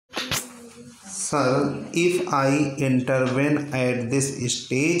Sir, if I intervene at this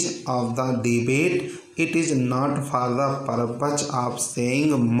stage of the debate, it is not for the purpose of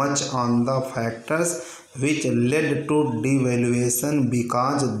saying much on the factors which led to devaluation,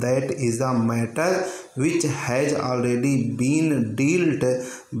 because that is a matter which has already been dealt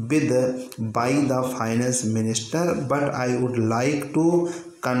with by the finance minister, but I would like to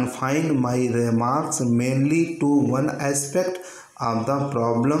confine my remarks mainly to one aspect of the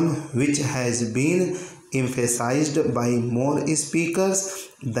problem which has been emphasized by more speakers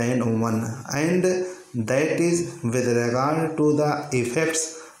than one, and that is with regard to the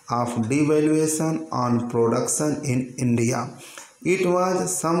effects of devaluation on production in India. It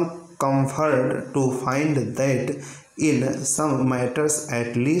was some comfort to find that in some matters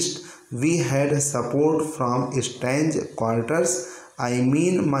at least we had support from strange quarters. I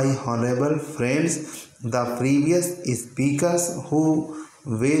mean my honorable friends, the previous speakers, who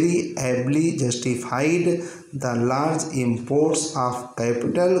very ably justified the large imports of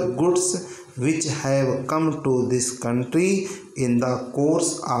capital goods which have come to this country in the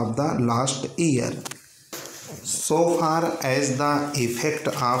course of the last year. So far as the effect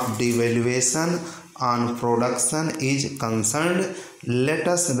of devaluation on production is concerned, let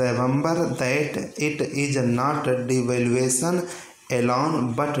us remember that it is not devaluation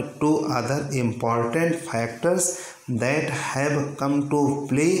alone but two other important factors that have come to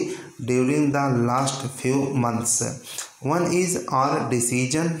play during the last few months. One is our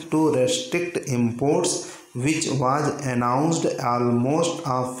decision to restrict imports, which was announced almost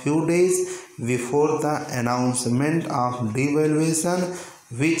a few days before the announcement of devaluation,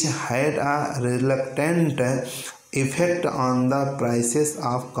 which had a reluctant effect on the prices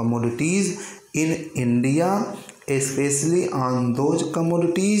of commodities in India, especially on those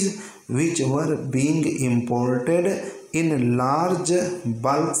commodities which were being imported in large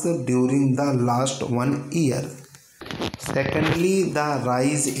bulks during the last 1 year. Secondly, the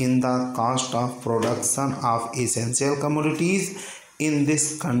rise in the cost of production of essential commodities in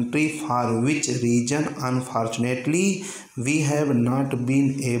this country, for which reason unfortunately we have not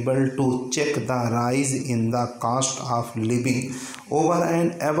been able to check the rise in the cost of living. Over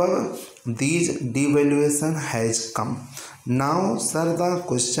and above these, devaluation has come. Now, sir, the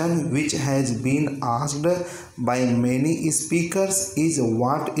question which has been asked by many speakers is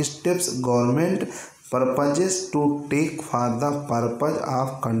what steps government purposes to take for the purpose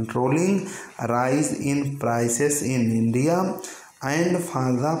of controlling rise in prices in India and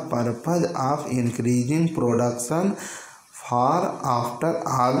for the purpose of increasing production. For after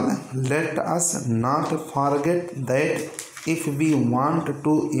all, let us not forget that if we want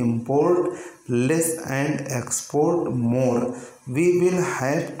to import less and export more, we will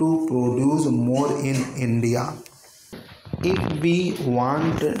have to produce more in India. If we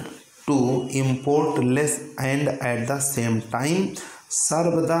want to import less and at the same time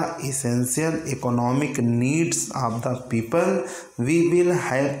serve the essential economic needs of the people, we will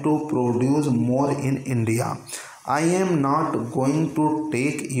have to produce more in India. I am not going to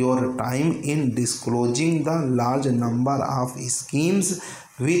take your time in disclosing the large number of schemes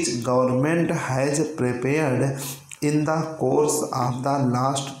which government has prepared in the course of the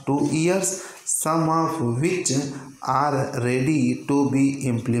last 2 years, some of which are ready to be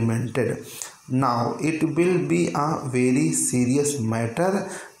implemented. Now, it will be a very serious matter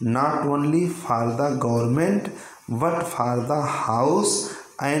not only for the government but for the House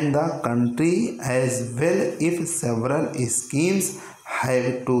and the country as well if several schemes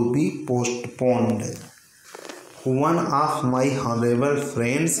have to be postponed. One of my honorable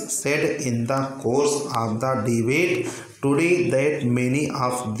friends said in the course of the debate today that many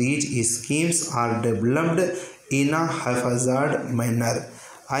of these schemes are developed in a haphazard manner.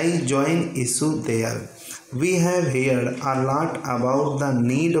 I join issue there. We have heard a lot about the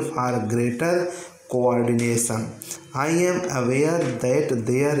need for greater coordination. I am aware that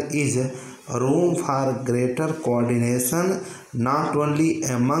there is room for greater coordination not only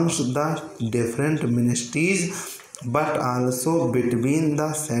amongst the different ministries but also between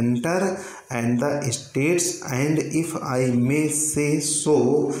the center and the states, and if I may say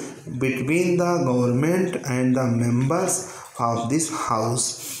so, between the government and the members of this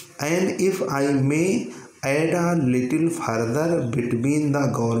house, and if I may add a little further, between the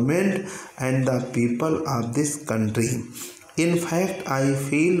government and the people of this country. In fact, I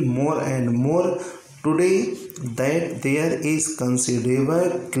feel more and more today that there is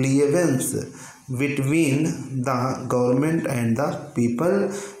considerable clearance between the government and the people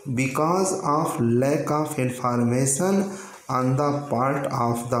because of lack of information on the part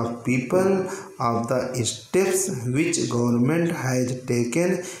of the people of the steps which government has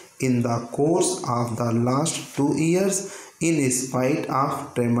taken in the course of the last 2 years in spite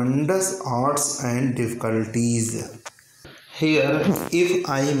of tremendous odds and difficulties. Here, if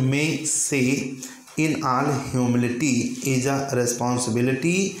I may say, in all humility, is a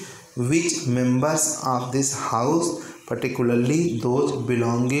responsibility which members of this House, particularly those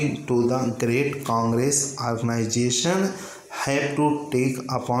belonging to the Great Congress organization, have to take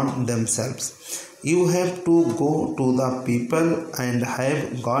upon themselves. You have to go to the people and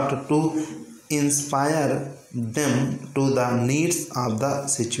have got to inspire them to the needs of the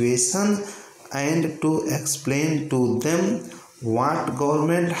situation and to explain to them what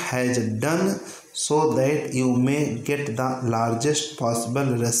government has done so that you may get the largest possible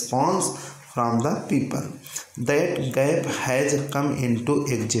response from the people. That gap has come into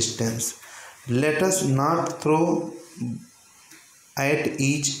existence. Let us not throw at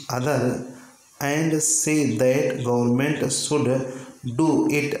each other and say that government should do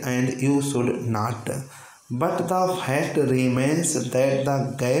it and you should not. But the fact remains that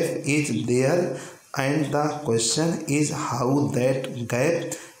the gap is there, and the question is how that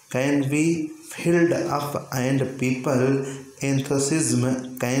gap can be filled up and people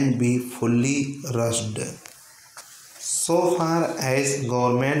enthusiasm can be fully rushed. So far as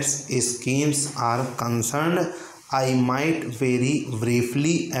government's schemes are concerned, I might very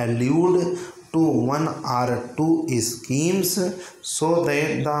briefly allude to one or two schemes so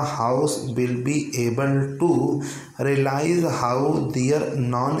that the House will be able to realize how their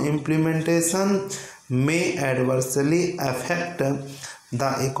non-implementation may adversely affect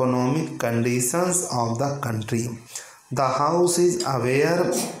the economic conditions of the country. The House is aware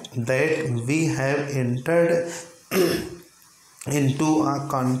that we have entered into a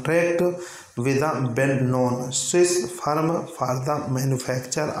contract with a well-known Swiss firm for the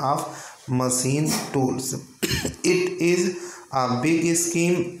manufacture of machine tools. It is a big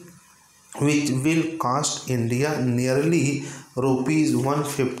scheme which will cost India nearly rupees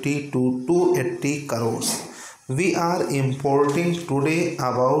 150 to 280 crores. We are importing today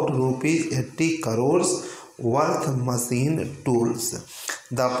about rupees 80 crores worth machine tools.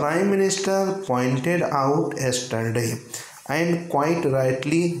 The Prime Minister pointed out yesterday, and quite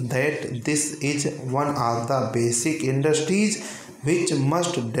rightly, that this is one of the basic industries which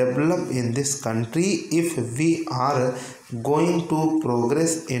must develop in this country if we are going to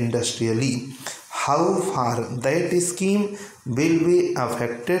progress industrially. How far that scheme will be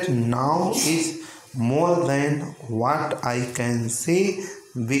affected now is more than what I can say,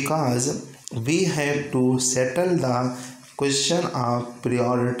 because we have to settle the question of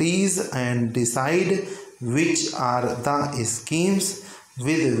priorities and decide which are the schemes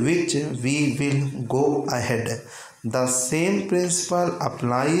with which we will go ahead. The same principle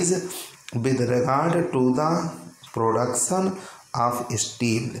applies with regard to the production of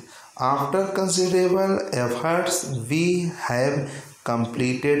steel. After considerable efforts, we have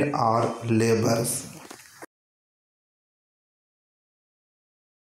completed our labors.